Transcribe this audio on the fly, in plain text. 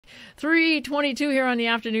3:22 here on the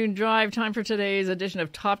afternoon drive. Time for today's edition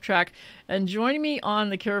of Top Track. And joining me on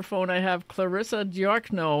the care phone, I have Clarissa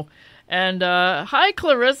Diokno. And hi,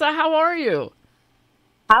 Clarissa. How are you?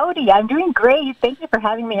 Howdy. I'm doing great. Thank you for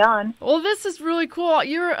having me on. Well, this is really cool.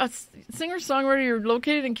 You're a singer-songwriter. You're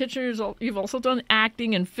located in Kitchener. You've also done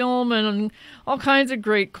acting and film and all kinds of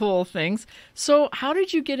great, cool things. So how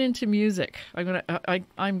did you get into music?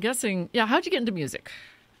 I'm guessing, how'd you get into music?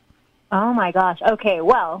 Oh, my gosh. Okay,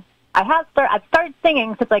 well, I've started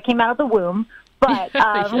singing since I came out of the womb, but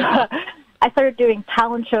I started doing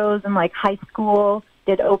talent shows in high school,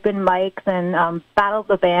 did open mics and battled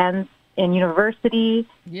the bands in university.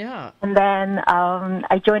 Yeah. And then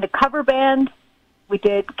I joined a cover band. We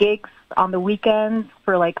did gigs on the weekends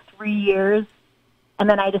for 3 years. And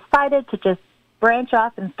then I decided to just branch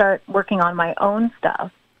off and start working on my own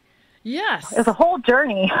stuff. Yes. It was a whole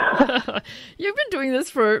journey. You've been doing this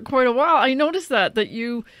for quite a while. I noticed that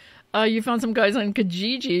you found some guys on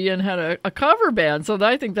Kijiji and had a cover band. So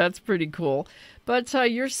I think that's pretty cool. But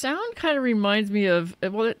your sound kind of reminds me of,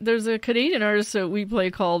 there's a Canadian artist that we play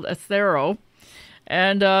called Athero.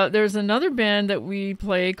 And there's another band that we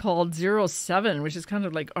play called 07, which is kind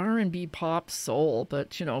of like R&B pop soul,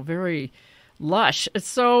 but, very lush.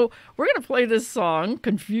 So we're going to play this song,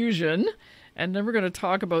 Confusion, and then we're going to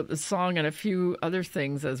talk about the song and a few other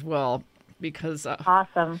things as well. Because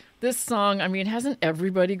awesome. This song, hasn't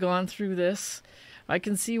everybody gone through this? I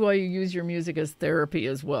can see why you use your music as therapy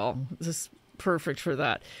as well. This is perfect for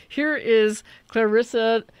that. Here is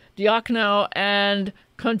Clarissa Diokno and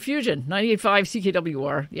Confusion, 98.5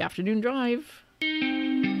 CKWR, The Afternoon Drive.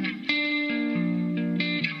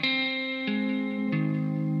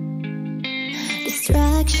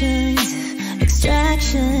 Distractions,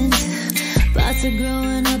 extractions, parts of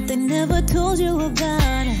growing up they never told you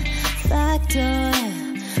about. Fact or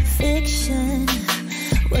fiction,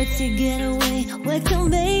 what to get away, what can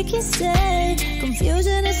make you stay.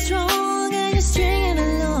 Confusion is strong and you're stringing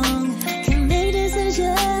along. Can make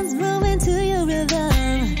decisions, moving to your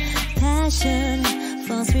rhythm. Passion,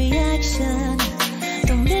 false reaction,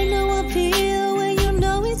 don't make no appeal when you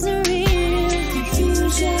know it's real.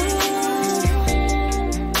 Confusion,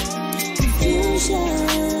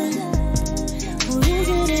 confusion, or is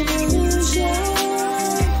it an illusion?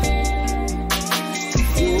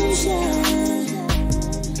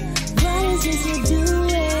 What is this you're doing?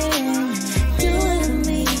 Doing to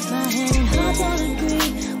me. My head and heart don't agree.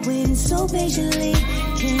 Waiting so patiently,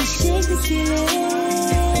 can't shake the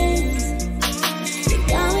feelings. You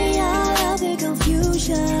got me all up in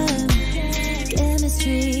confusion.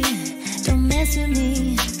 Chemistry, don't mess with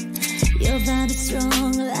me. Your vibe is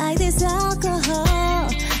strong like this alcohol.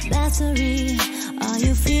 Battery, are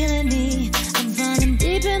you feeling me? I'm falling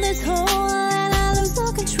deep in this hole and I lose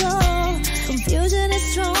all control. Confusion is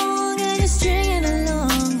strong and you're stringing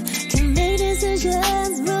along. Can make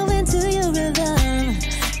decisions, moving to your rhythm.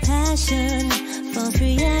 Passion, false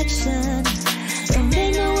reaction, don't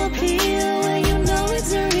make no appeal when you know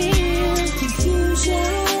it's real.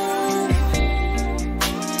 Confusion,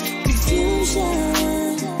 confusion,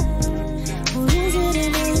 or is it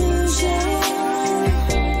an illusion?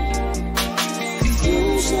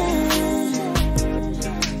 Confusion,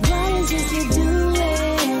 what is this you're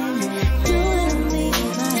doing? Doing to me,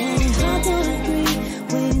 my head and heart don't agree.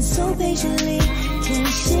 Waiting so patiently, can't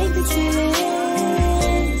shake the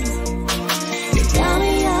feelings. You got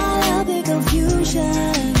me all up in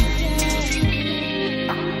confusion.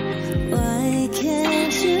 Why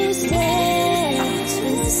can't you stay?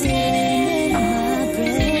 It's in my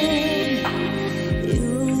brain.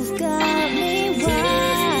 You've got me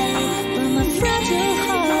wild, but my fragile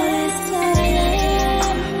heart is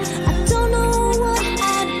silent. I don't know what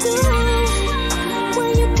I do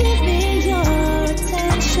when you give me your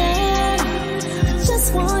attention. I just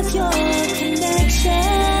want your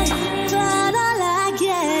connection, but all I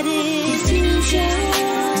get is confusion,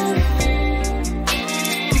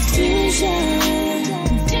 confusion.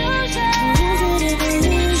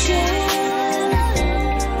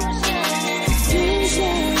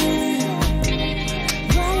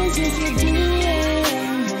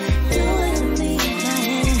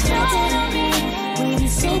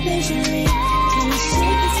 Patiently, can't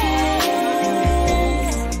shake the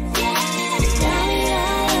feelings. Got me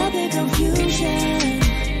all up in confusion.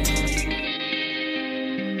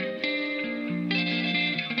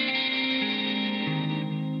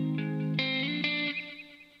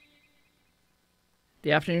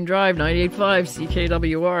 The Afternoon Drive, 98.5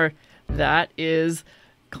 CKWR. That is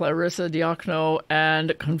Clarissa Diokno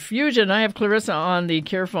and Confusion. I have Clarissa on the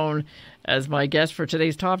care phone as my guest for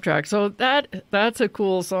today's Top Track. So that's a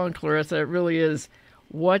cool song, Clarissa. It really is.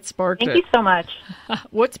 What sparked Thank it? you so much.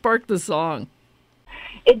 What sparked the song?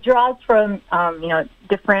 It draws from,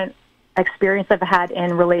 different experience I've had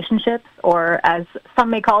in relationships, or as some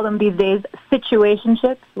may call them these days,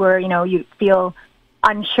 situationships, where, you feel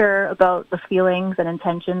unsure about the feelings and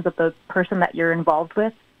intentions of the person that you're involved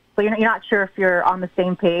with. So you're not sure if you're on the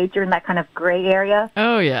same page. You're in that kind of gray area.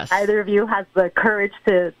 Oh, yes. Neither of you has the courage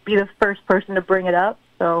to be the first person to bring it up.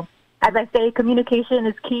 So, as I say, communication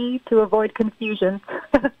is key to avoid confusion.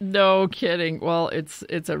 No kidding. Well, it's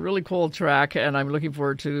a really cool track, and I'm looking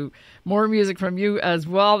forward to more music from you as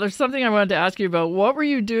well. There's something I wanted to ask you about. What were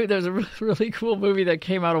you doing? There's a really cool movie that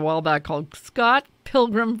came out a while back called Scott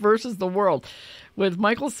Pilgrim versus the World with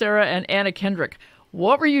Michael Cera and Anna Kendrick.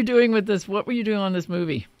 What were you doing with this? What were you doing on this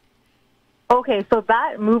movie? Okay, so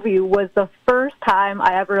that movie was the first time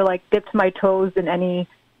I ever, dipped my toes in any,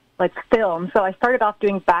 film. So I started off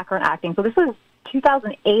doing background acting. So this was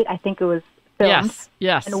 2008, I think it was filmed.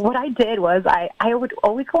 Yes. And what I did was I would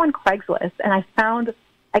always go on Craigslist, and I found,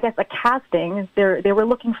 I guess, a casting. They were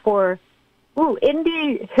looking for,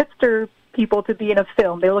 indie hipster people to be in a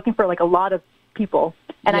film. They were looking for, a lot of people.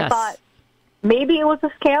 And Yes. I thought maybe it was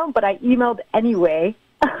a scam, but I emailed anyway.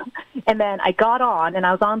 And then I got on, and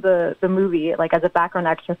I was on the movie, as a background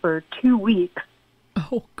extra for 2 weeks.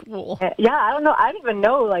 Oh, cool. Yeah, I don't know. I didn't even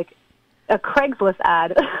know, a Craigslist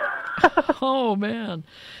ad. Oh, man.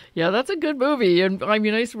 Yeah, that's a good movie. And I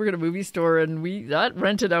mean, I used to work at a movie store, and that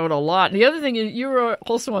rented out a lot. And the other thing is, you were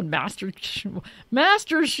also on Master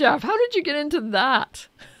Chef. How did you get into that?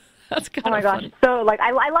 That's kind of funny. Gosh. So,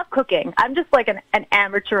 I love cooking. I'm just, an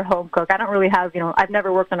amateur home cook. I don't really have, I've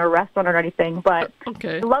never worked in a restaurant or anything, but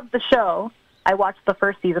Okay. I love the show. I watched the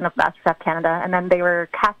first season of MasterChef Canada, and then they were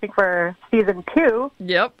casting for season 2.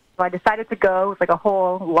 Yep. So I decided to go. It was, a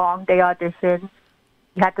whole long day audition.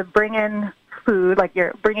 You had to bring in food,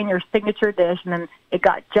 bring in your signature dish, and then it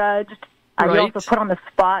got judged. Right. You also put on the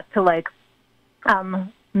spot to,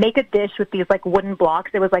 make a dish with these wooden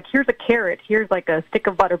blocks. It was here's a carrot, here's a stick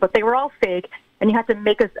of butter, but they were all fake, and you had to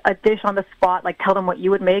make a dish on the spot, tell them what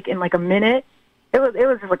you would make in a minute. It was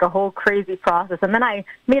just a whole crazy process, and then I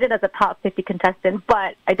made it as a top 50 contestant,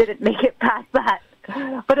 but I didn't make it past that.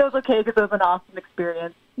 But it was okay because it was an awesome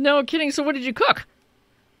experience. No kidding. So what did you cook?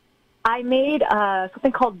 I made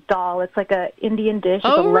something called dal. It's an Indian dish. It's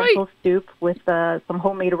Oh, a right. lentil soup with some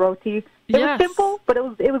homemade roti. It Yes. was simple, but it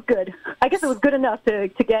was good. I guess it was good enough to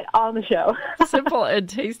get on the show. Simple and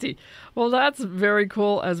tasty. Well, that's very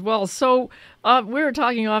cool as well. So we were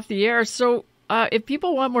talking off the air. So if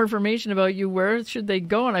people want more information about you, where should they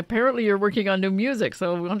go? And apparently you're working on new music.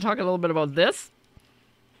 So we want to talk a little bit about this.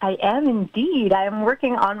 I am indeed. I am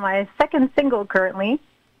working on my second single currently.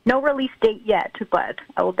 No release date yet, but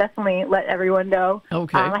I will definitely let everyone know.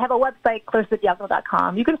 Okay. I have a website,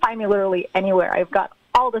 ClarissaDiokno.com. You can find me literally anywhere. I've got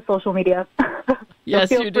all the social media. Yes,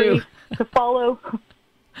 so feel you free do. to follow.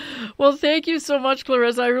 Well, thank you so much,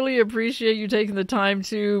 Clarissa. I really appreciate you taking the time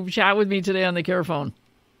to chat with me today on the Care Phone.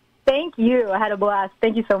 Thank you. I had a blast.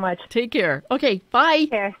 Thank you so much. Take care. Okay, bye. Take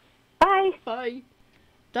care. Bye. Bye.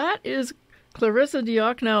 That is Clarissa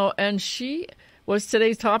Diokno, and she was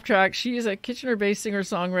today's top track. She is a Kitchener-based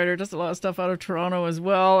singer-songwriter, does a lot of stuff out of Toronto as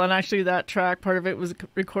well, and actually that track, part of it was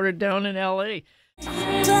recorded down in L.A. But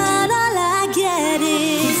all I get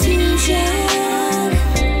is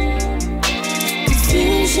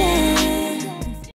confusion.